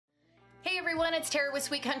everyone, it's Tara with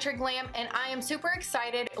Sweet Country Glam, and I am super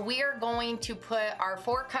excited. We are going to put our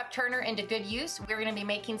 4-cup turner into good use. We're going to be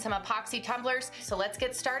making some epoxy tumblers, so let's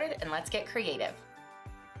get started and let's get creative.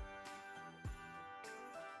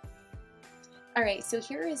 Alright, so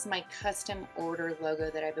here is my custom order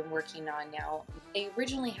logo that I've been working on now. They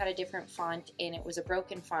originally had a different font and it was a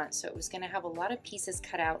broken font, so it was going to have a lot of pieces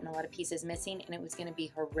cut out and a lot of pieces missing, and it was going to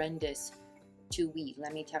be horrendous to read,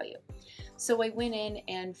 let me tell you. So I went in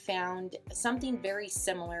and found something very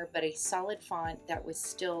similar, but a solid font that was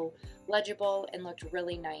still legible and looked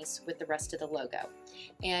really nice with the rest of the logo.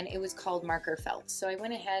 And it was called Marker Felt. So I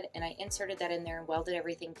went ahead and I inserted that in there and welded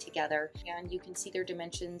everything together. And you can see their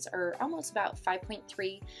dimensions are almost about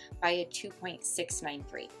 5.3 by a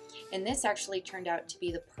 2.693. And this actually turned out to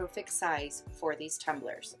be the perfect size for these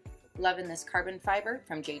tumblers. Loving this carbon fiber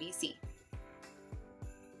from JDC.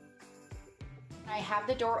 I have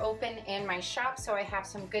the door open in my shop, so I have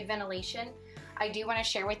some good ventilation. I do want to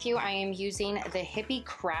share with you, I am using the Hippie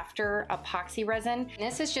Crafter epoxy resin.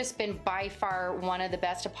 This has just been by far one of the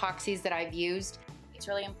best epoxies that I've used. It's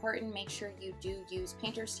really important, make sure you do use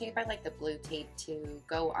painter's tape. I like the blue tape to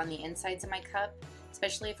go on the insides of my cup,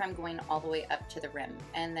 especially if I'm going all the way up to the rim.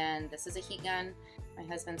 And then this is a heat gun. My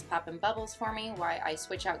husband's popping bubbles for me while I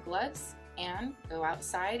switch out gloves and go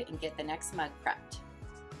outside and get the next mug prepped.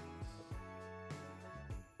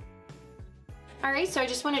 Alright, so I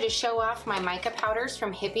just wanted to show off my mica powders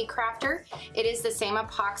from Hippie Crafter. It is the same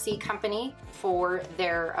epoxy company for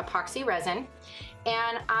their epoxy resin.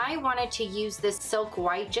 And I wanted to use this silk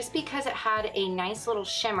white just because it had a nice little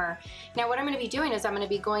shimmer. Now what I'm going to be doing is I'm going to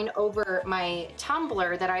be going over my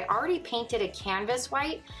tumbler that I already painted a canvas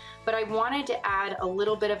white, but I wanted to add a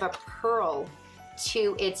little bit of a pearl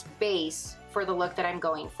to its base for the look that I'm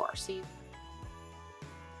going for. So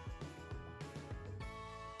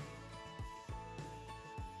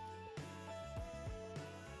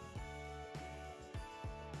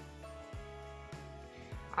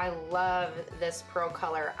I love this pearl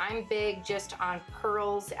color. I'm big just on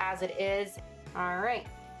pearls as it is. All right,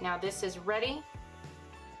 now this is ready.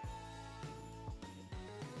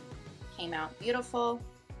 Came out beautiful.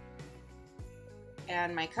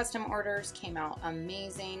 And my custom orders came out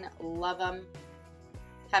amazing. Love them.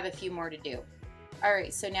 Have a few more to do. All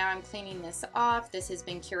right, so now I'm cleaning this off. This has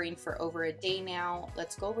been curing for over a day now.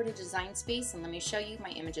 Let's go over to Design Space and let me show you my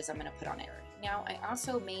images I'm gonna put on it. Now I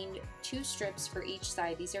also made 2 strips for each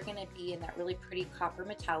side. These are gonna be in that really pretty copper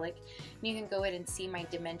metallic. And you can go ahead and see my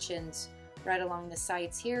dimensions right along the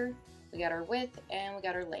sides here. We got our width and we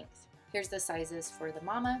got our length. Here's the sizes for the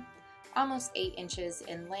mama. Almost 8 inches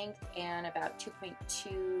in length and about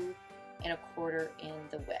 2.2 1/4 in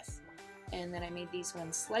the width. And then I made these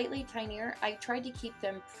ones slightly tinier. I tried to keep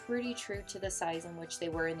them pretty true to the size in which they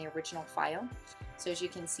were in the original file. So as you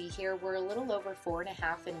can see here, we're a little over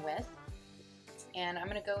 4.5 in width. And I'm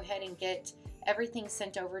gonna go ahead and get everything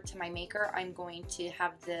sent over to my maker. I'm going to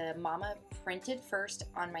have the mama printed first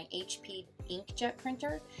on my HP inkjet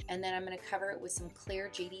printer, and then I'm gonna cover it with some clear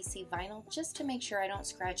JDC vinyl just to make sure I don't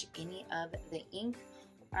scratch any of the ink.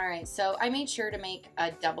 All right, so I made sure to make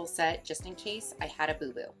a double set just in case I had a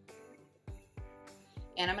boo-boo.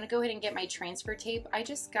 And I'm gonna go ahead and get my transfer tape. I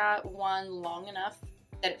just got one long enough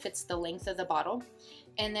that it fits the length of the bottle.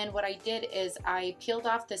 And then what I did is I peeled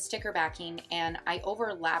off the sticker backing and I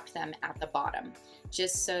overlapped them at the bottom,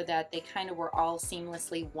 just so that they kind of were all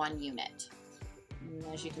seamlessly one unit. And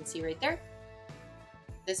as you can see right there,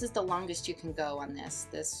 this is the longest you can go on this.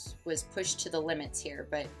 This was pushed to the limits here,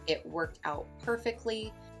 but it worked out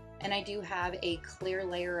perfectly. And I do have a clear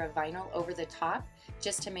layer of vinyl over the top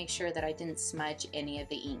just to make sure that I didn't smudge any of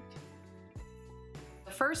the ink.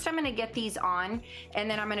 First I'm going to get these on,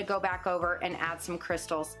 and then I'm going to go back over and add some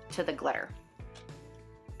crystals to the glitter.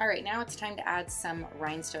 Alright, now it's time to add some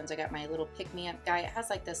rhinestones. I got my little pick-me-up guy. It has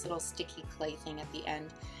like this little sticky clay thing at the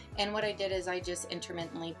end. And what I did is I just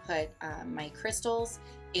intermittently put my crystals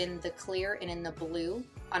in the clear and in the blue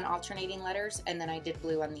on alternating letters, and then I did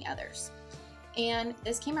blue on the others. And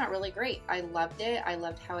this came out really great. I loved it. I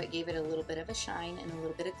loved how it gave it a little bit of a shine and a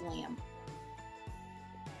little bit of glam.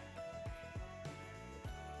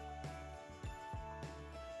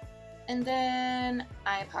 And then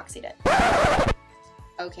I epoxied it.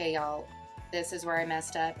 Okay, y'all, this is where I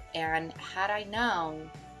messed up. And had I known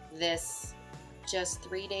this just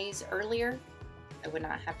 3 days earlier, I would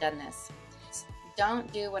not have done this.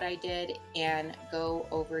 Don't do what I did and go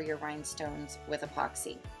over your rhinestones with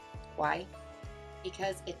epoxy. Why?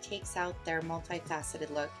 Because it takes out their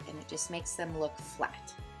multifaceted look and it just makes them look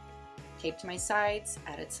flat. Taped my sides,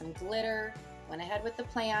 added some glitter, went ahead with the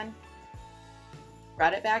plan,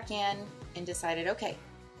 brought it back in and decided, okay,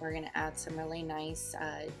 we're gonna add some really nice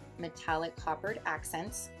metallic coppered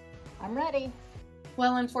accents. I'm ready.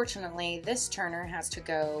 Well, unfortunately, this turner has to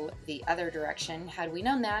go the other direction. Had we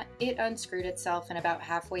known that, it unscrewed itself, and about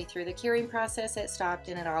halfway through the curing process, it stopped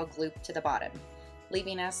and it all glooped to the bottom,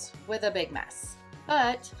 leaving us with a big mess.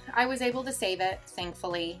 But I was able to save it,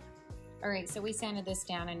 thankfully. All right, so we sanded this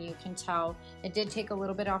down, and you can tell it did take a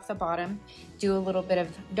little bit off the bottom. Do a little bit of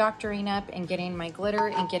doctoring up and getting my glitter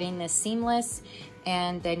and getting this seamless,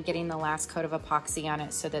 and then getting the last coat of epoxy on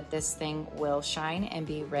it so that this thing will shine and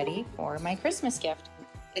be ready for my Christmas gift.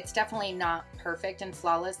 It's definitely not perfect and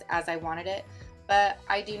flawless as I wanted it, but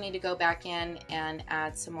I do need to go back in and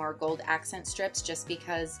add some more gold accent strips just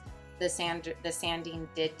because the sanding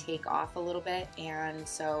did take off a little bit, and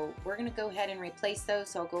so we're gonna go ahead and replace those.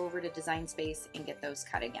 So I'll go over to Design Space and get those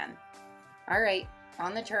cut again. All right,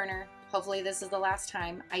 on the turner, hopefully this is the last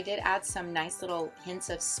time. I did add some nice little hints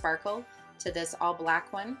of sparkle to this all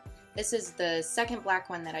black one. This is the second black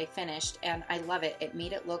one that I finished, and I love it. It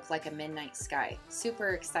made it look like a midnight sky.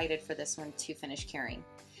 Super excited for this one to finish curing.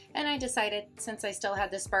 And I decided, since I still had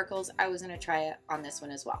the sparkles, I was gonna try it on this one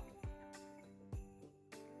as well.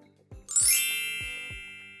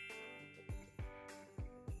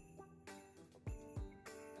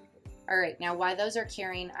 All right, now while those are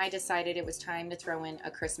curing, I decided it was time to throw in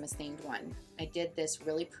a Christmas themed one. I did this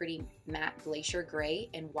really pretty matte glacier gray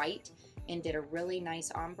and white and did a really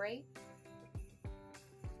nice ombre.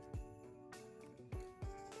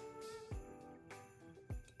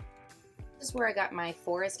 This is where I got my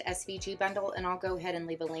Forest SVG bundle, and I'll go ahead and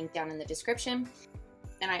leave a link down in the description.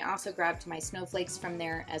 And I also grabbed my snowflakes from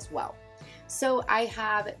there as well. So I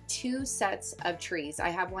have two sets of trees. I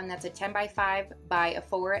have one that's a 10 by 5 by a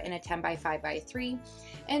 4 and a 10 by 5 by a 3.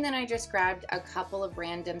 And then I just grabbed a couple of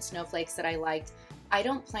random snowflakes that I liked. I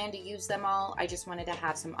don't plan to use them all. I just wanted to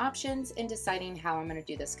have some options in deciding how I'm going to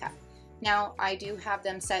do this cup. Now I do have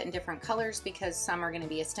them set in different colors because some are going to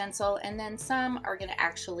be a stencil and then some are going to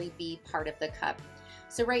actually be part of the cup.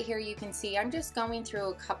 So right here you can see I'm just going through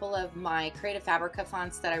a couple of my Creative Fabrica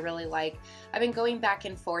fonts that I really like. I've been going back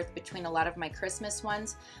and forth between a lot of my Christmas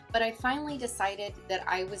ones, but I finally decided that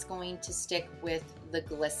I was going to stick with the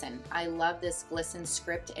Glisten. I love this Glisten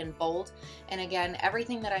script in bold, and again,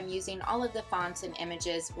 everything that I'm using, all of the fonts and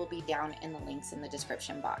images will be down in the links in the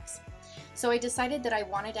description box. So I decided that I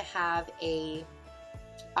wanted to have a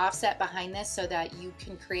offset behind this so that you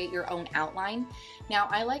can create your own outline. Now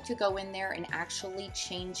I like to go in there and actually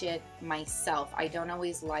change it myself. I don't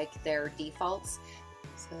always like their defaults.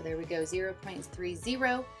 So there we go,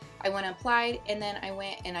 0.30. I went applied, and then I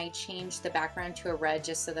went and I changed the background to a red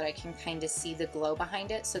just so that I can kind of see the glow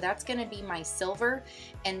behind it. So that's going to be my silver,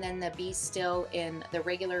 and then the Be Still in the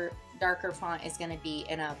regular darker font is going to be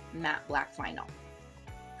in a matte black vinyl.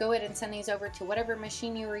 Go ahead and send these over to whatever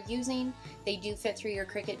machine you are using. They do fit through your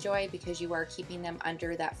Cricut Joy because you are keeping them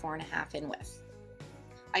under that 4.5 in width.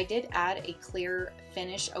 I did add a clear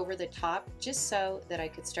finish over the top just so that I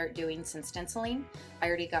could start doing some stenciling. I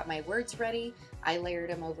already got my words ready. I layered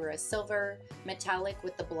them over a silver metallic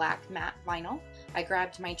with the black matte vinyl. I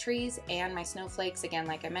grabbed my trees and my snowflakes, again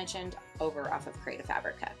like I mentioned, over off of Creative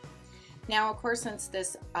Fabrica. Now of course, since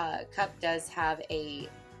this cup does have a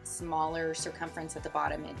smaller circumference at the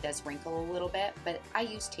bottom, it does wrinkle a little bit, but I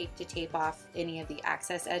used tape to tape off any of the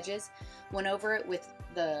excess edges. Went over it with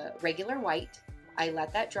the regular white. I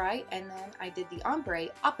let that dry, and then I did the ombre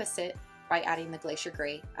opposite by adding the glacier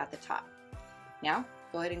gray at the top. Now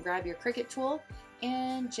go ahead and grab your Cricut tool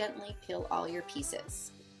and gently peel all your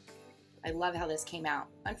pieces. I love how this came out.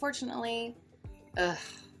 Unfortunately,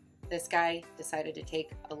 this guy decided to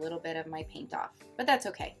take a little bit of my paint off, but that's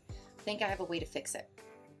okay. I think I have a way to fix it.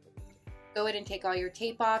 Go ahead and take all your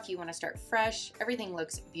tape off. You want to start fresh. Everything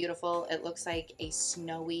looks beautiful. It looks like a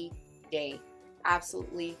snowy day.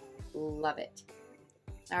 Absolutely love it.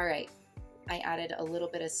 All right, I added a little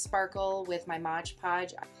bit of sparkle with my Mod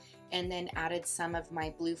Podge and then added some of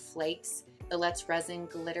my blue flakes, the Let's Resin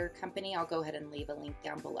Glitter Company. I'll go ahead and leave a link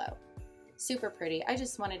down below. Super pretty. I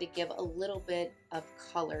just wanted to give a little bit of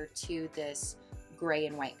color to this gray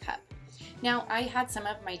and white cup. Now I had some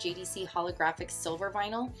of my JDC holographic silver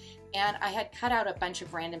vinyl, and I had cut out a bunch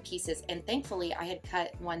of random pieces, and thankfully I had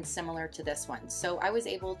cut one similar to this one. So I was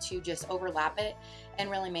able to just overlap it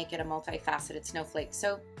and really make it a multifaceted snowflake.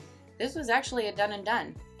 So this was actually a done and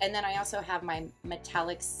done. And then I also have my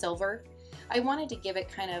metallic silver. I wanted to give it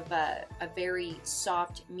kind of a very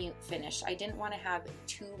soft mute finish. I didn't want to have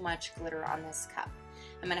too much glitter on this cup.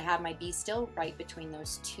 I'm going to have my Be Still right between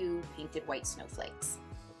those two painted white snowflakes.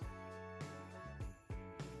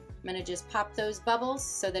 I'm going to just pop those bubbles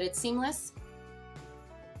so that it's seamless.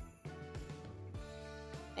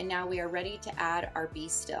 And now we are ready to add our Be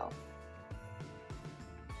Still.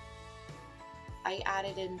 I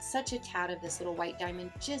added in such a tad of this little white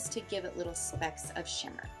diamond just to give it little specks of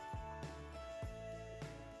shimmer.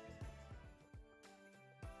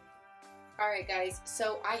 Alright guys,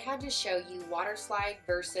 so I had to show you water slide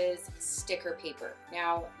versus sticker paper.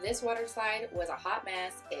 Now this water slide was a hot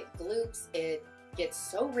mess. It gloops, it gets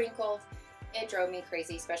so wrinkled, it drove me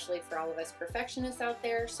crazy, especially for all of us perfectionists out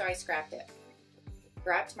there, so I scrapped it.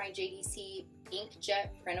 Grabbed my JDC inkjet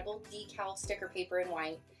printable decal sticker paper in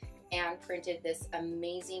white and printed this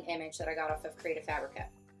amazing image that I got off of Creative Fabrica.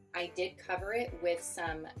 I did cover it with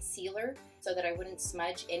some sealer so that I wouldn't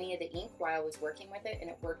smudge any of the ink while I was working with it, and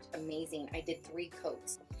it worked amazing. I did 3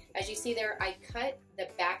 coats. As you see there, I cut the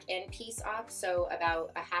back end piece off, so about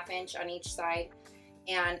a ½ inch on each side,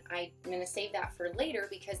 and I'm gonna save that for later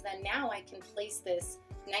because then now I can place this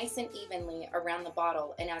nice and evenly around the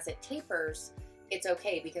bottle, and as it tapers, it's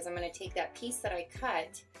okay because I'm gonna take that piece that I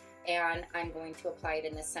cut and I'm going to apply it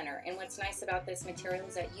in the center. And what's nice about this material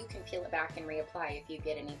is that you can peel it back and reapply if you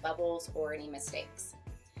get any bubbles or any mistakes.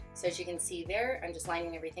 So as you can see there, I'm just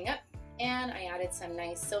lining everything up, and I added some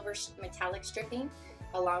nice silver metallic stripping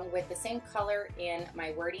along with the same color in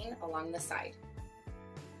my wording along the side.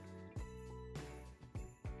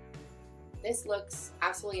 This looks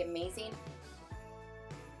absolutely amazing.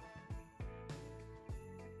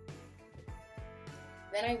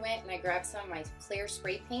 Then I went and I grabbed some of my clear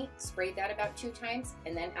spray paint, sprayed that about 2 times,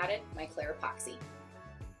 and then added my clear epoxy.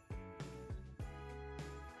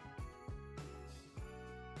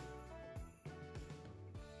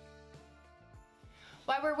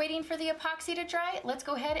 While we're waiting for the epoxy to dry, let's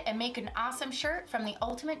go ahead and make an awesome shirt from the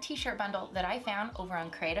ultimate t-shirt bundle that I found over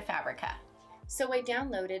on Creative Fabrica. So I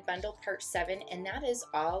downloaded bundle part 7, and that is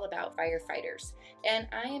all about firefighters. And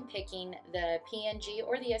I am picking the PNG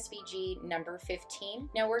or the SVG number 15.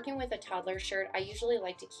 Now working with a toddler shirt, I usually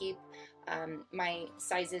like to keep my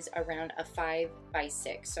sizes around a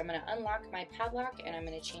 5x6. So I'm gonna unlock my padlock and I'm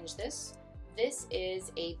gonna change this. This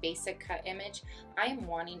is a basic cut image. I'm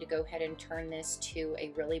wanting to go ahead and turn this to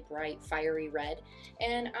a really bright fiery red,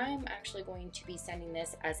 and I'm actually going to be sending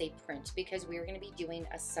this as a print because we're going to be doing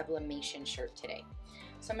a sublimation shirt today.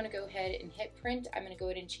 So I'm going to go ahead and hit print. I'm going to go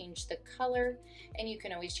ahead and change the color, and you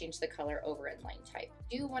can always change the color over in line type.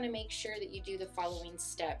 You want to make sure that you do the following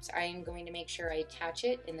steps. I am going to make sure I attach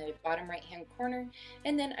it in the bottom right hand corner,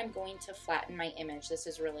 and then I'm going to flatten my image. This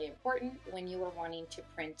is really important when you are wanting to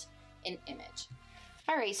print an image.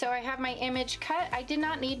 Alright, so I have my image cut. I did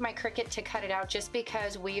not need my Cricut to cut it out just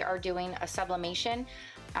because we are doing a sublimation.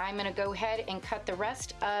 I'm going to go ahead and cut the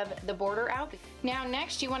rest of the border out. Now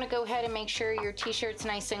next you want to go ahead and make sure your t-shirt's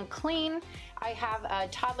nice and clean. I have a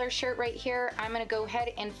toddler shirt right here. I'm going to go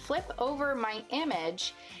ahead and flip over my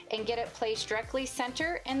image and get it placed directly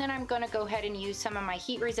center, and then I'm going to go ahead and use some of my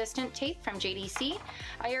heat resistant tape from JDC.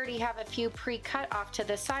 I already have a few pre-cut off to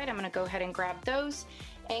the side. I'm going to go ahead and grab those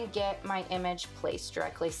and get my image placed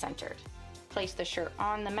directly centered. Place the shirt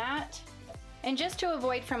on the mat. And just to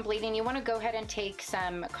avoid from bleeding, you want to go ahead and take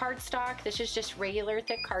some cardstock. This is just regular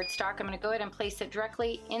thick cardstock. I'm going to go ahead and place it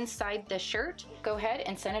directly inside the shirt. Go ahead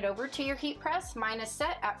and send it over to your heat press. Mine is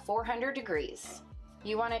set at 400 degrees.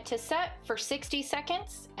 You want it to set for 60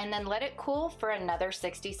 seconds and then let it cool for another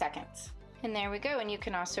 60 seconds. And there we go, and you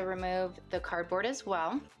can also remove the cardboard as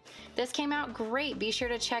well. This came out great. Be sure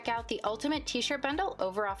to check out the Ultimate T-shirt bundle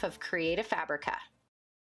over off of Creative Fabrica.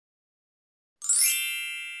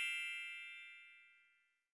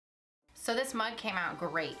 So this mug came out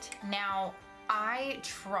great. Now, I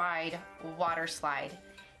tried water slide,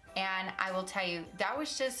 and I will tell you, that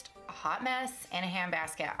was just a hot mess in a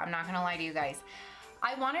handbasket. I'm not gonna lie to you guys.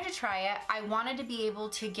 I wanted to try it. I wanted to be able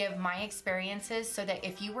to give my experiences so that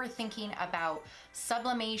if you were thinking about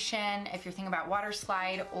sublimation, if you're thinking about water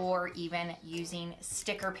slide, or even using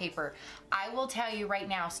sticker paper, I will tell you right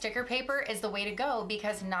now, sticker paper is the way to go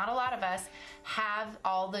because not a lot of us have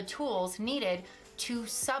all the tools needed to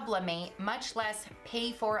sublimate, much less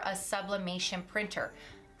pay for a sublimation printer.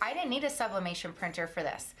 I didn't need a sublimation printer for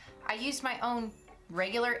this. I used my own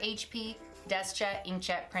regular HP DeskJet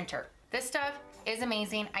inkjet printer. This stuff is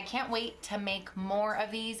amazing. I can't wait to make more of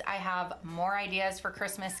these. I have more ideas for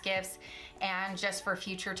Christmas gifts and just for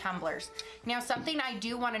future tumblers. Now, something I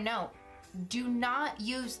do want to note, do not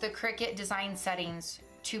use the Cricut design settings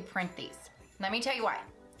to print these. Let me tell you why.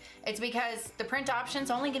 It's because the print option's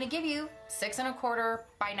only going to give you 6 1/4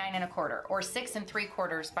 by 9 1/4 or 6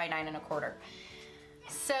 3/4 by 9 1/4.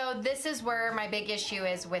 So this is where my big issue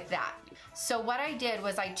is with that. So what I did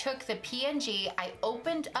was I took the PNG, I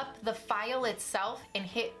opened up the file itself and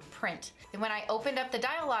hit print. And when I opened up the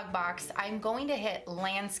dialog box, I'm going to hit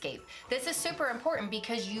landscape. This is super important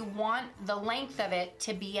because you want the length of it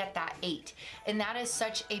to be at that 8. And that is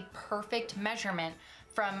such a perfect measurement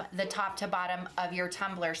from the top to bottom of your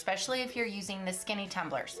tumbler, especially if you're using the skinny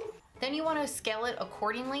tumblers. Then you want to scale it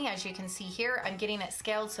accordingly. As you can see here, I'm getting it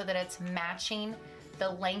scaled so that it's matching the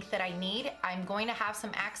length that I need. I'm going to have some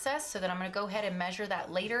excess so that I'm going to go ahead and measure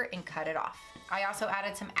that later and cut it off. I also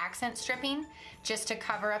added some accent stripping just to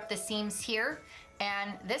cover up the seams here,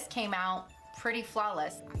 and this came out pretty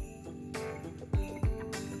flawless.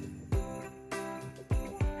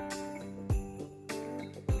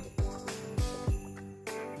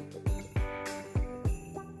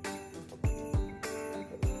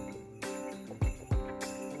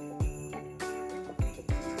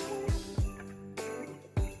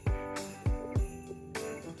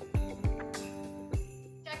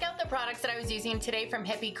 Products that I was using today from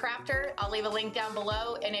Hippie Crafter. I'll leave a link down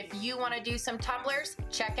below, and if you want to do some tumblers,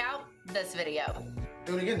 check out this video.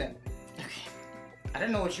 Do it again then. Okay. I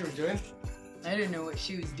didn't know what she was doing. I didn't know what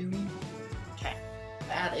she was doing. Okay.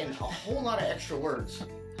 Add in a whole lot of extra words.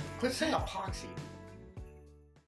 Quit saying epoxy.